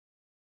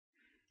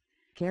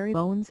Carrie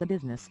owns a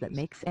business that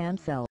makes and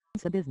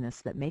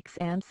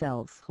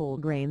sells whole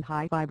grain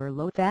high fiber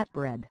low fat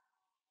bread.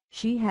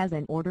 She has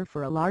an order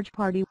for a large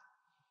party.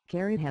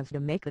 Carrie has to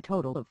make a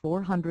total of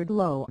 400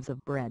 loaves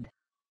of bread.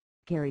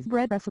 Carrie's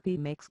bread recipe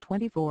makes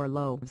 24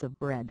 loaves of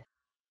bread.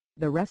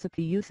 The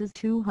recipe uses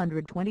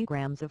 220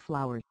 grams of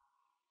flour.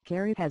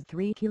 Carrie has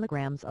 3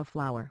 kilograms of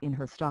flour in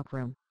her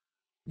stockroom.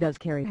 Does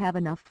Carrie have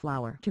enough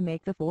flour to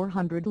make the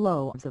 400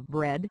 loaves of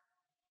bread?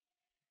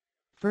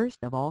 First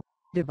of all,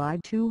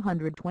 divide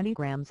 220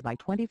 grams by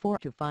 24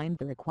 to find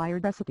the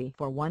required recipe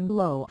for 1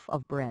 loaf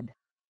of bread.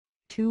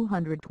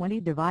 220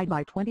 divided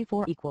by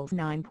 24 equals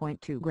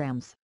 9.2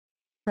 grams.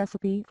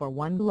 Recipe for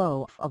 1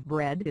 loaf of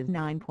bread is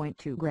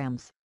 9.2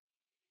 grams.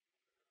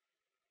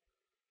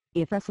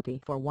 If recipe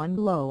for 1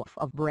 loaf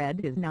of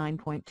bread is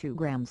 9.2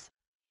 grams,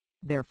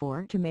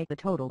 therefore to make a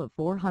total of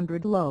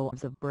 400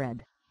 loaves of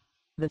bread,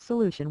 the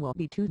solution will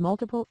be 2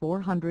 multiple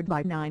 400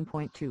 by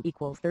 9.2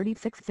 equals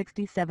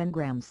 3667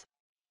 grams.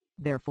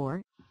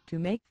 Therefore, to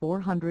make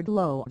 400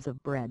 loaves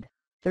of bread,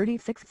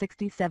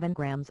 3667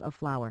 grams of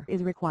flour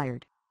is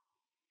required.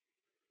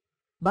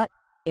 But,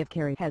 if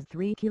Carrie has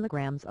 3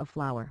 kilograms of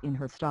flour in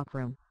her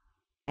stockroom,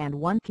 and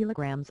 1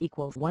 kilograms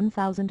equals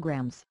 1000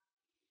 grams,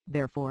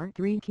 therefore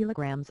 3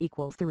 kilograms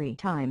equals 3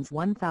 times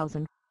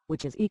 1000,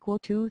 which is equal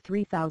to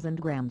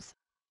 3000 grams.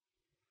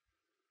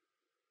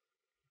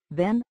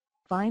 Then,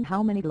 find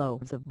how many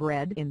loaves of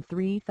bread in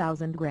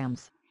 3000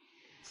 grams.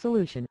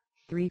 Solution: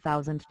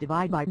 3000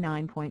 divided by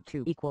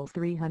 9.2 equals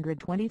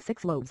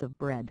 326 loaves of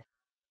bread,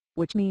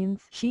 which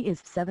means she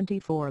is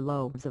 74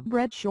 loaves of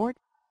bread short.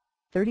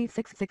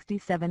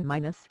 3667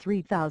 minus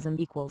 3000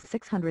 equals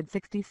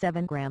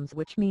 667 grams,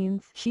 which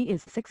means she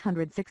is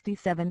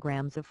 667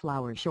 grams of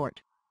flour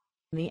short.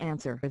 The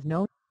answer is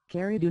no.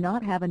 Carrie do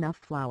not have enough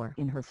flour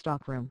in her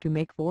stockroom to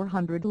make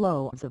 400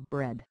 loaves of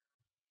bread.